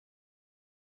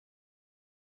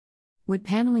Wood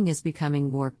paneling is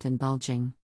becoming warped and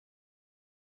bulging.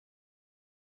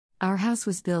 Our house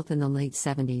was built in the late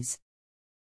 70s.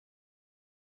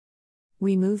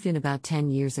 We moved in about 10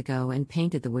 years ago and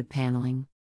painted the wood paneling.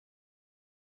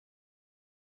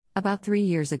 About 3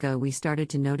 years ago we started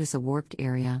to notice a warped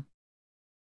area.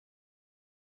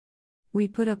 We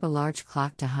put up a large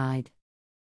clock to hide.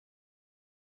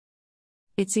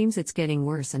 It seems it's getting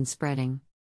worse and spreading.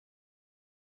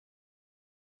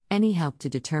 Any help to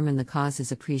determine the cause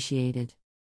is appreciated.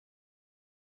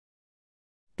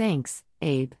 Thanks,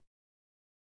 Abe.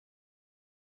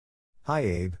 Hi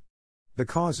Abe. The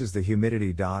cause is the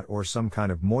humidity.or some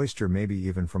kind of moisture, maybe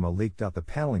even from a leak. The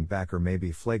paneling back or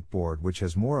maybe flake board, which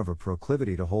has more of a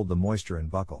proclivity to hold the moisture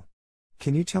and buckle.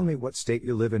 Can you tell me what state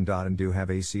you live in? And do have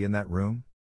AC in that room?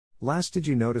 Last, did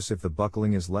you notice if the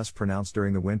buckling is less pronounced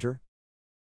during the winter?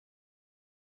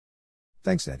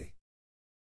 Thanks, Eddie.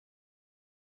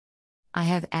 I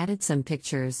have added some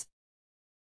pictures.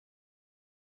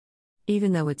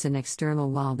 Even though it's an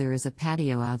external wall, there is a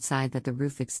patio outside that the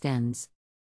roof extends.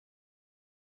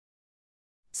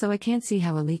 So I can't see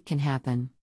how a leak can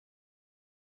happen.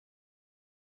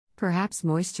 Perhaps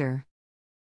moisture.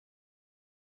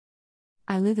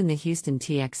 I live in the Houston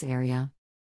TX area.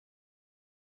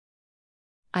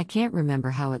 I can't remember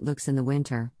how it looks in the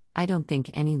winter, I don't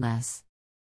think any less.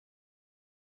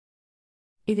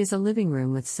 It is a living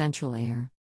room with central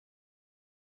air.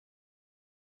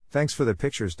 Thanks for the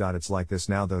pictures. It's like this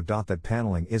now though. That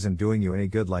paneling isn't doing you any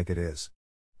good like it is.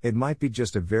 It might be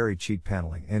just a very cheap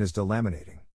paneling and is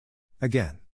delaminating.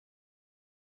 Again.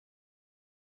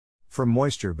 From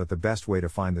moisture, but the best way to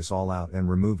find this all out and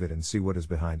remove it and see what is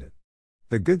behind it.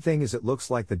 The good thing is it looks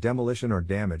like the demolition or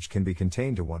damage can be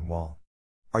contained to one wall.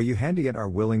 Are you handy and are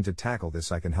willing to tackle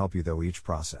this? I can help you though each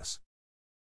process.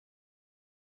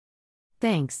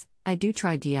 Thanks, I do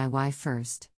try DIY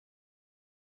first.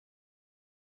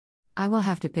 I will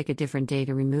have to pick a different day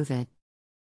to remove it.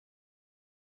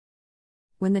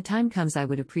 When the time comes, I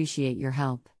would appreciate your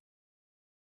help.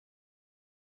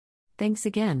 Thanks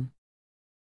again.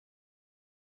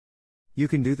 You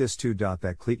can do this too.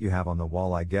 That cleat you have on the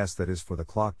wall, I guess that is for the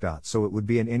clock. So it would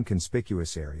be an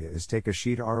inconspicuous area. Is take a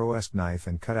sheet ROS knife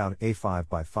and cut out a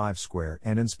 5x5 square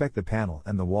and inspect the panel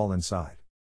and the wall inside.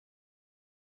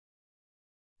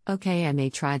 Okay, I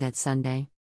may try that Sunday.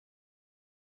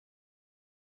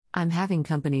 I'm having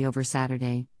company over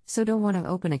Saturday, so don't want to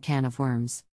open a can of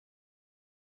worms.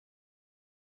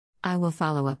 I will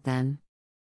follow up then.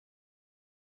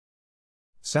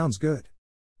 Sounds good.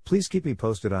 Please keep me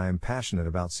posted. I am passionate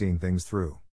about seeing things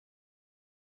through.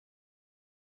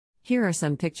 Here are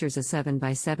some pictures: a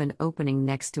 7x7 opening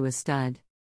next to a stud.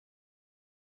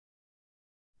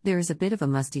 There is a bit of a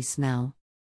musty smell.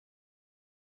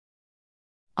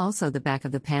 Also, the back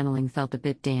of the paneling felt a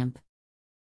bit damp.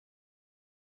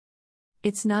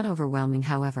 It's not overwhelming,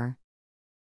 however.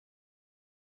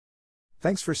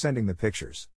 Thanks for sending the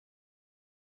pictures.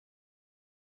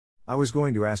 I was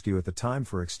going to ask you at the time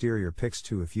for exterior pics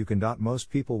too if you can. Most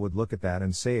people would look at that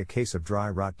and say a case of dry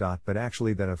rot. But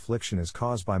actually that affliction is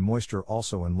caused by moisture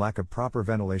also and lack of proper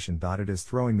ventilation. It is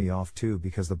throwing me off too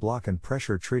because the block and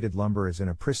pressure treated lumber is in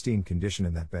a pristine condition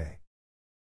in that bay.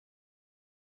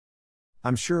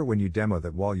 I'm sure when you demo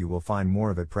that wall you will find more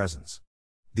of it presence.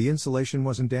 The insulation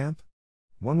wasn't damp?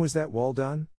 When was that wall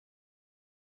done?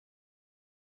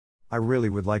 I really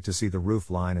would like to see the roof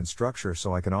line and structure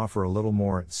so I can offer a little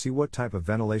more and see what type of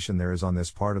ventilation there is on this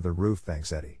part of the roof.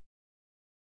 Thanks, Eddie.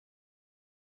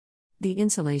 The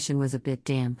insulation was a bit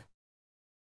damp.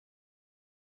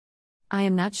 I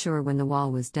am not sure when the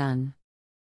wall was done.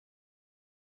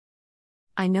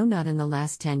 I know not in the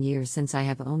last 10 years since I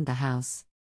have owned the house.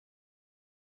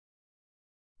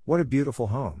 What a beautiful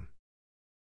home.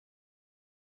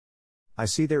 I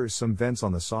see there is some vents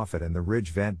on the soffit and the ridge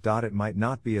vent. It might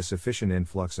not be a sufficient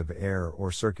influx of air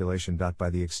or circulation. By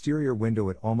the exterior window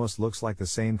it almost looks like the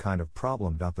same kind of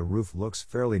problem. The roof looks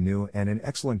fairly new and in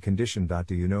excellent condition.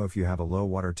 Do you know if you have a low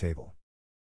water table?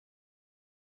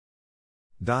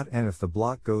 And if the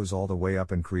block goes all the way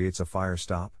up and creates a fire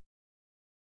stop?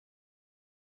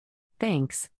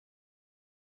 Thanks.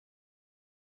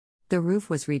 The roof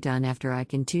was redone after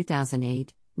in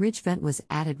 2008, ridge vent was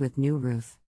added with new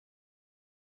roof.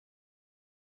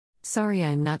 Sorry,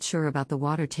 I'm not sure about the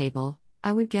water table.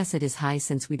 I would guess it is high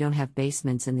since we don't have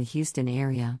basements in the Houston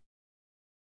area.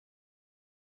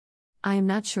 I am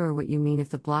not sure what you mean if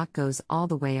the block goes all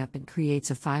the way up and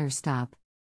creates a fire stop.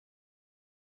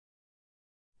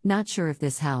 Not sure if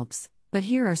this helps, but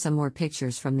here are some more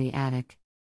pictures from the attic.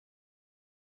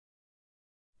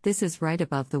 This is right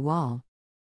above the wall.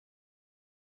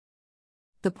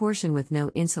 The portion with no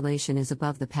insulation is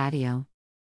above the patio.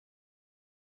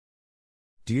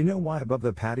 Do you know why above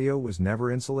the patio was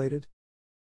never insulated?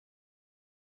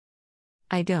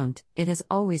 I don't, it has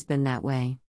always been that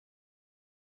way.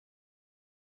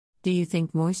 Do you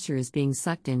think moisture is being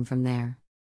sucked in from there?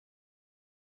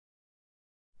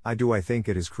 I think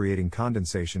it is creating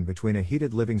condensation between a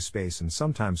heated living space and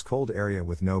sometimes cold area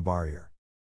with no barrier.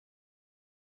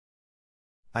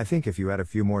 I think if you add a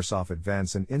few more soffit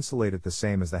vents and insulate it the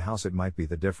same as the house, it might be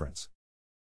the difference.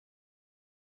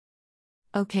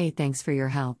 Okay, thanks for your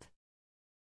help.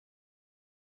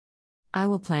 I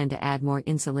will plan to add more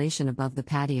insulation above the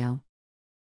patio.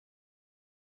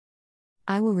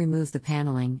 I will remove the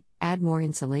paneling, add more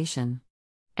insulation,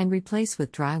 and replace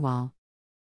with drywall.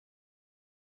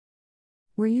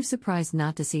 Were you surprised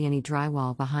not to see any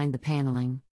drywall behind the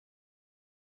paneling?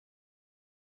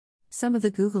 Some of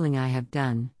the Googling I have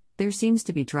done, there seems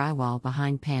to be drywall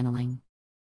behind paneling.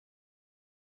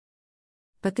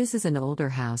 But this is an older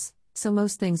house, so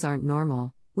most things aren't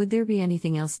normal. Would there be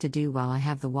anything else to do while I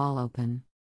have the wall open?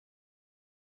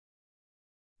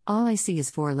 All I see is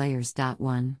 4 layers.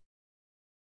 1.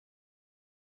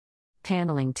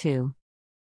 Paneling 2.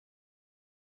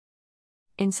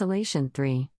 Insulation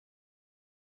 3.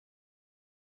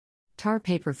 Tar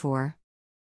paper 4.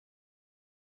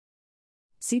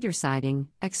 Cedar siding,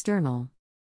 external.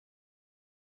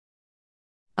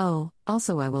 Oh,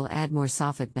 also I will add more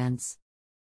soffit vents.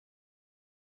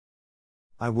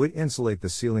 I would insulate the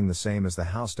ceiling the same as the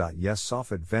house. Yes,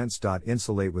 soffit vents.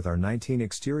 Insulate with our 19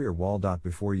 exterior wall.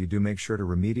 Before you do, make sure to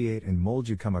remediate and mold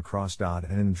you come across. And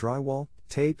in drywall,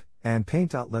 tape, and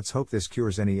paint. Let's hope this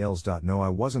cures any ills. No, I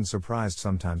wasn't surprised.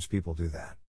 Sometimes people do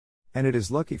that. And it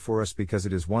is lucky for us because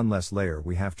it is one less layer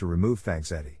we have to remove.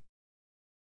 Thanks, Eddie.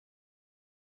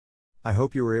 I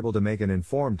hope you were able to make an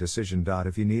informed decision.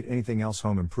 If you need anything else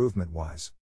home improvement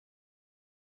wise,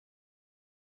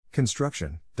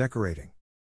 construction, decorating,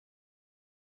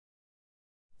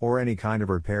 or any kind of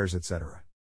repairs, etc.,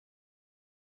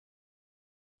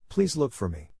 please look for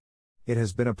me. It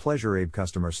has been a pleasure. Abe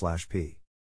Customer/P.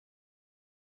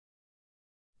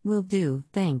 Will do,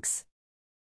 thanks.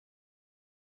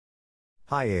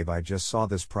 Hi Abe, I just saw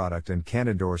this product and can't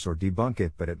endorse or debunk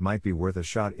it, but it might be worth a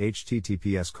shot.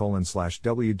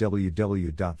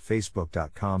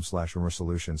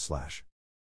 https://www.facebook.com/solutions/.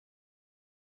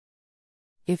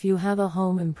 If you have a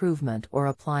home improvement or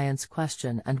appliance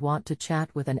question and want to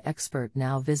chat with an expert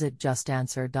now, visit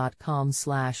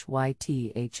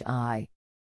JustAnswer.com/YTHI.